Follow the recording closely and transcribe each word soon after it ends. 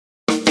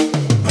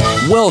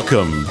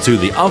Welcome to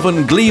the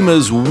Oven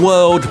Gleamers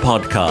World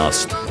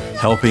Podcast,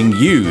 helping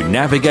you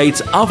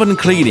navigate oven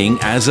cleaning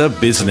as a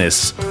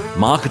business,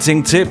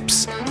 marketing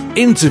tips,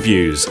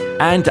 interviews,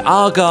 and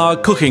agar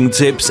cooking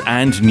tips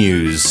and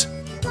news.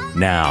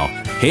 Now,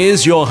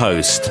 here's your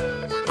host,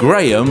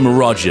 Graham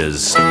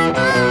Rogers.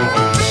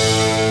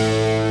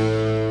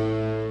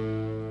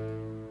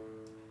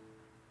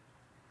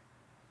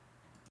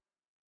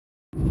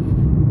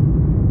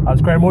 That's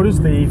Graham Rogers,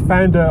 the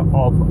founder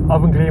of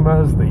Oven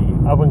Gleamers, the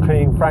oven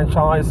cleaning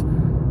franchise.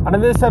 And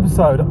in this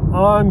episode,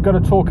 I'm going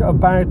to talk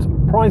about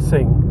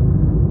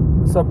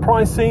pricing. So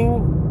pricing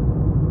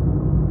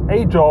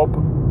a job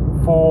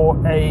for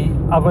a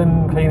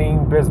oven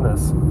cleaning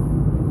business.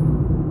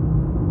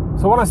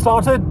 So when I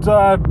started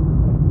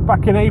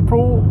back in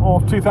April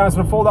of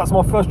 2004, that's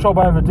my first job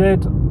I ever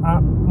did.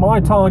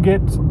 My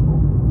target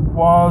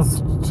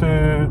was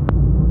to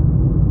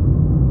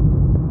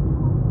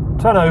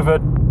turn over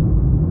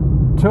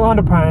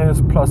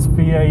 £200 plus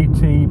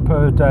VAT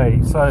per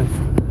day. So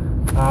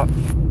I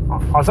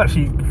was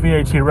actually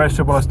VAT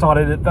registered when I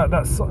started.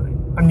 That's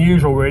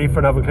unusual really for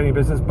an oven cleaning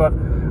business, but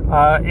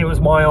it was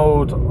my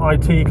old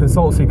IT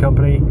consultancy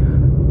company.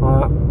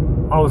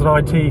 I was an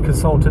IT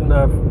consultant,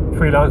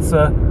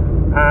 freelancer,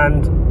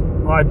 and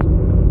I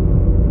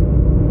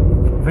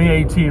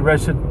VAT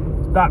registered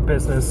that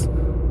business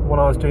when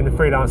I was doing the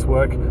freelance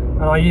work,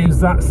 and I used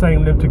that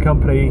same limited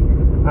company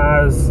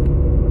as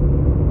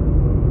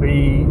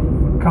the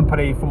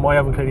company for my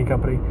oven cleaning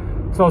company.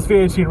 So I was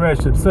VAT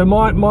registered. So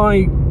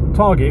my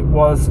target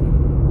was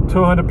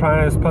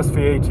 £200 plus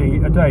VAT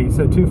a day,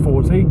 so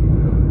 £240.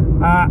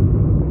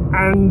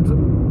 And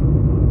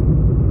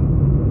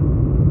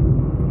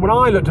when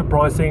I looked at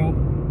pricing,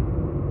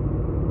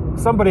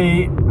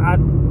 somebody at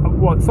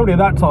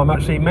that time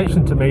actually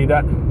mentioned to me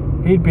that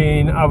he'd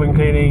been oven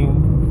cleaning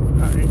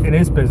in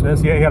his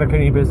business. Yeah, he had a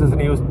cleaning business,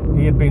 and he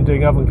had been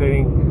doing oven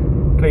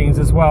cleans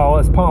as well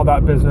as part of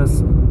that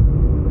business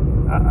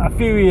a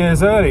few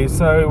years early.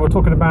 So we're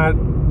talking about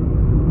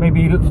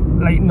maybe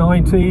late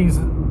 90s,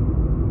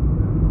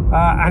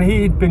 and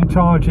he'd been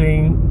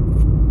charging,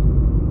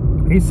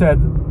 he said,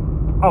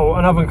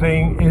 an oven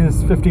clean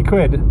is 50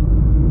 quid.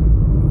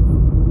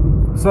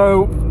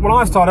 So when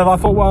I started, I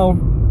thought, well,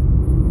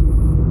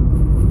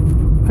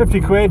 50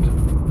 quid,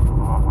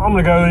 I'm going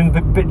to go in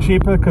a bit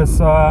cheaper,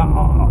 because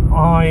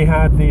I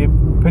had the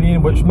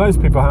opinion, which most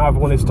people have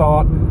when they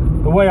start,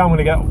 the way I'm going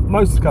to get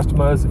most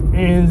customers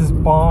is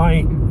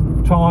by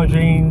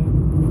charging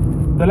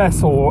the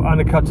less or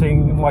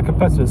undercutting my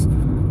competitors.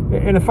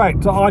 In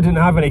effect, I didn't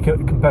have any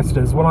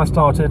competitors when I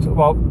started.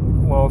 Well,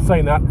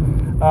 saying that,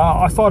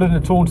 I started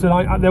in Taunton.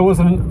 There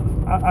wasn't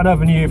an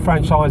Avenue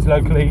franchise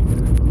locally.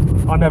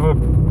 I never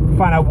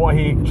found out what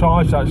he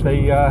charged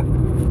actually. I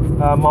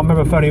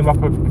remember phoning him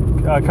up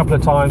a couple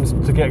of times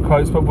to get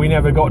quotes, but we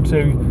never got to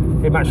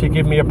him actually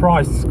give me a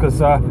price,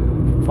 because I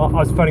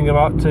was phoning him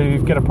up to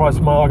get a price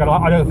from ARG, and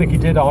I don't think he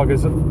did ARG.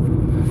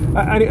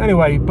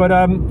 Anyway,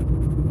 but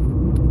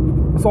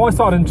so I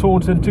started in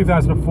Taunton in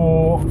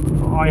 2004.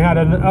 I had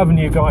an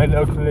Avenue guy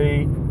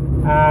locally,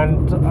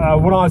 and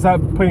when I was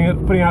out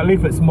putting out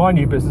leaflets in my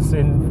new business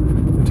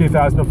in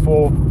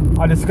 2004,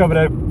 I discovered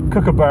a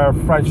Kookaburra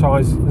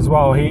franchise as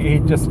well. He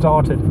just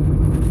started.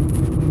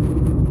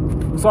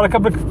 So I had a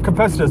couple of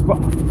competitors, but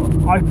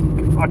I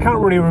can't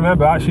really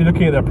remember actually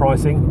looking at their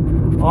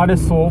pricing. I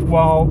just thought,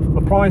 well,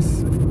 the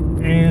price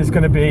is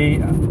going to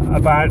be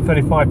about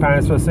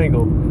 £35 for a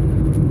single.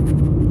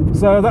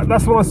 So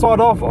that's when I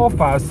started off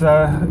as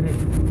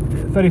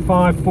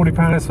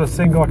 £35-40 for a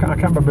single. I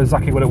can't remember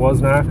exactly what it was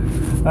now.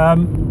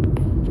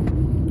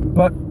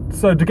 But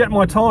so to get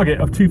my target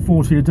of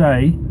 £240 a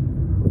day,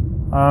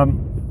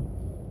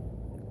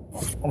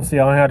 obviously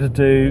I had to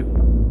do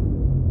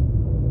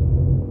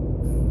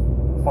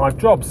 5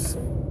 jobs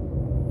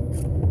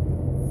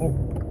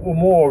or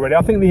more already.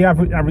 I think the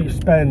average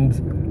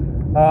spend,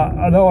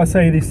 although I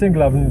say the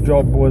single oven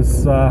job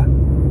was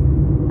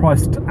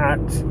priced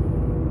at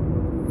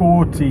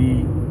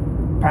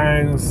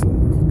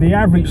 £40, the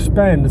average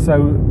spend,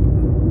 so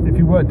if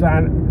you worked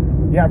out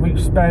the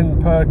average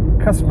spend per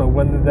customer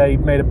when they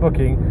made a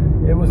booking,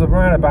 it was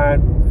around about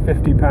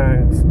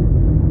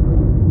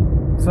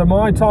 £50. So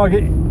my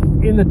target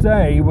in the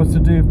day was to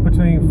do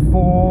between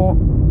 4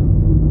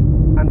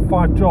 and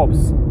 5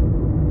 jobs,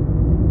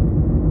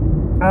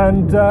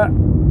 and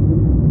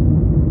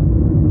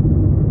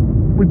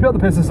we built the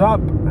business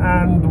up,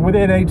 and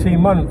within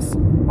 18 months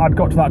I'd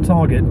got to that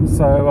target.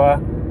 So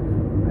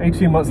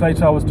 18 months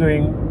later I was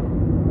doing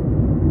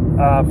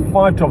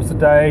 5 jobs a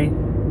day,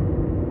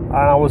 and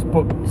I was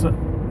booked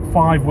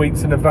 5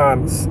 weeks in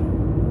advance,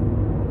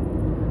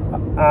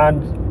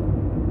 and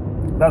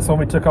that's when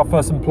we took our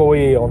first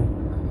employee on.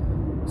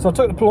 So I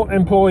took the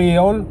employee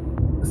on,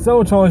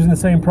 still charging the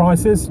same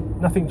prices,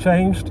 nothing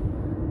changed,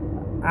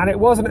 and it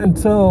wasn't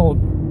until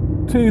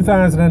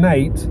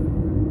 2008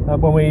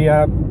 when we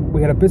had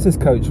a business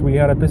coach.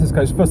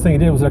 First thing he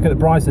did was look at the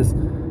prices,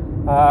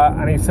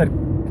 and he said,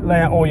 lay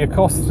out all your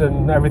costs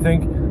and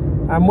everything,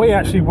 and we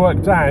actually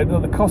worked out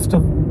that the cost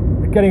of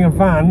getting a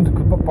van.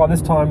 By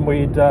this time,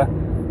 in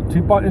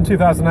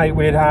 2008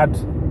 we'd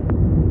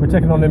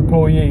taken on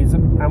employees,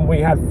 and we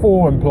had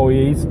 4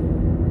 employees.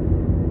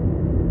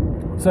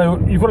 So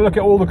you've got to look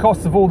at all the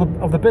costs of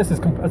the business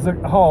as a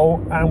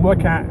whole and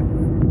work out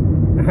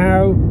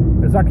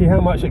exactly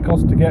how much it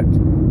costs to get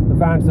the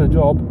van to the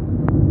job.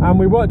 And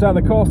we worked out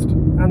the cost,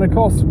 and the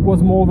cost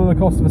was more than the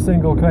cost of a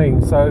single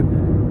clean. So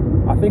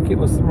I think it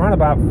was around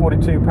about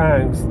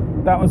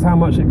 £42. That was how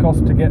much it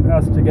cost to get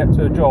us to get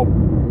to a job.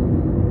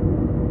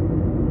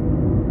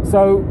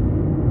 So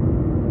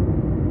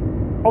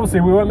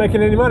obviously we weren't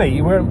making any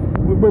money. We're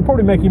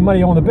probably making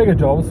money on the bigger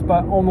jobs,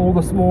 but on all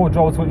the small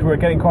jobs, which we were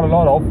getting quite a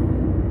lot of,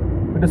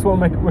 we just weren't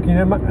making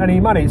any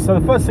money. So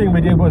the first thing we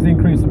did was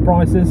increase the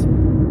prices,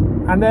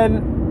 and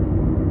then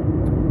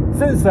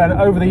since then,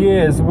 over the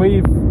years,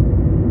 we've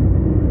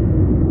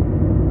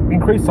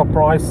increased our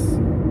price,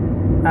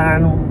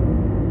 and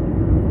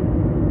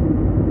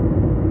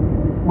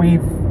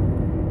we've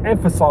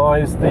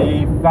emphasised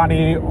the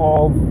value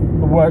of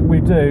the work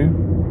we do,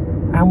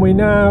 and we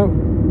now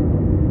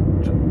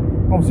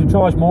obviously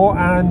charge more.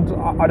 And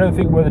I don't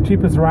think we're the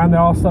cheapest around. There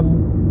are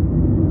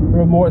some who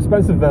are more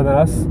expensive than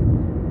us,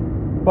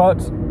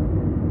 but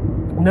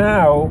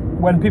now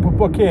when people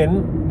book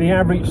in, the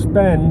average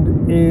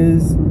spend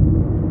is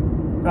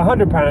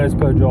 £100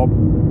 per job,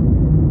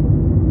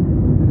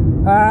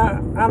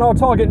 and our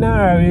target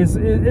now is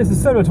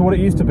similar to what it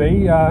used to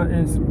be.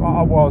 I'd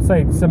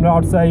say similar.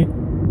 I'd say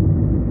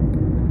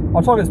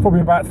our target's probably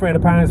about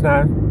 £300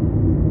 now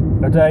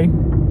a day,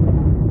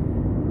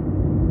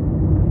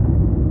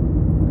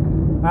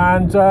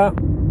 and so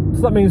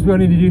that means we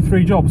only need to do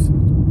 3 jobs.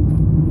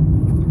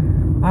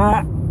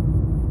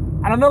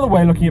 And another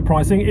way of looking at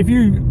pricing, if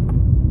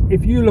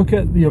you look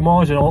at your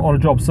margin on a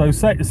job, so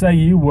say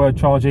you were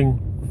charging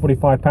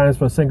 £45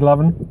 for a single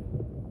oven,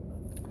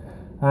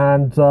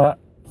 and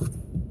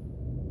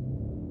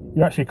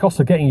your actual cost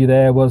of getting you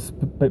there was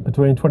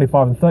between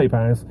 £25 and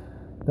 £30,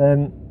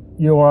 then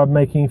you are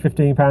making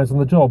 £15 on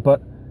the job.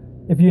 But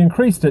if you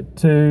increased it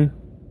to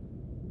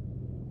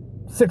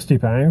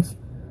 £60,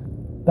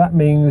 that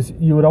means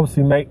you would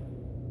obviously make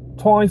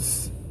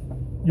twice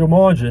your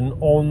margin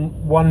on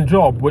one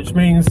job, which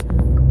means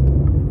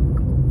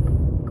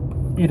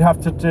you'd have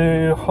to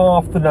do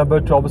half the number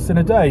of jobs in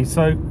a day.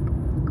 So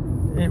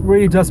it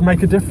really does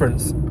make a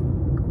difference.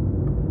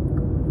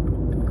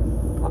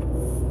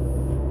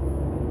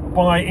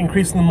 By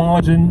increasing the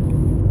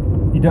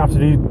margin, you don't have to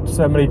do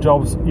so many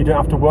jobs, you don't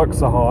have to work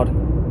so hard.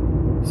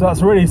 So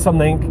that's really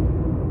something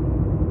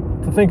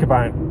to think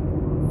about.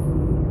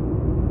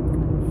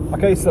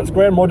 Okay, so that's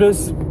Graham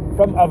Rogers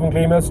from Oven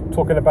Gleamers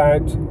talking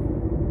about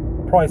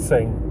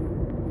pricing.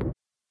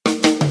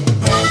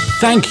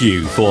 Thank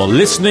you for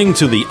listening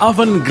to the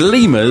Oven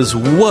Gleamers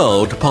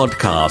World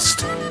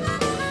Podcast.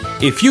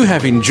 If you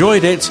have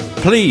enjoyed it,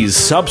 please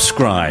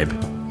subscribe.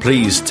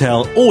 Please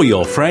tell all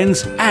your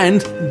friends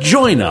and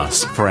join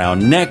us for our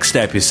next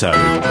episode.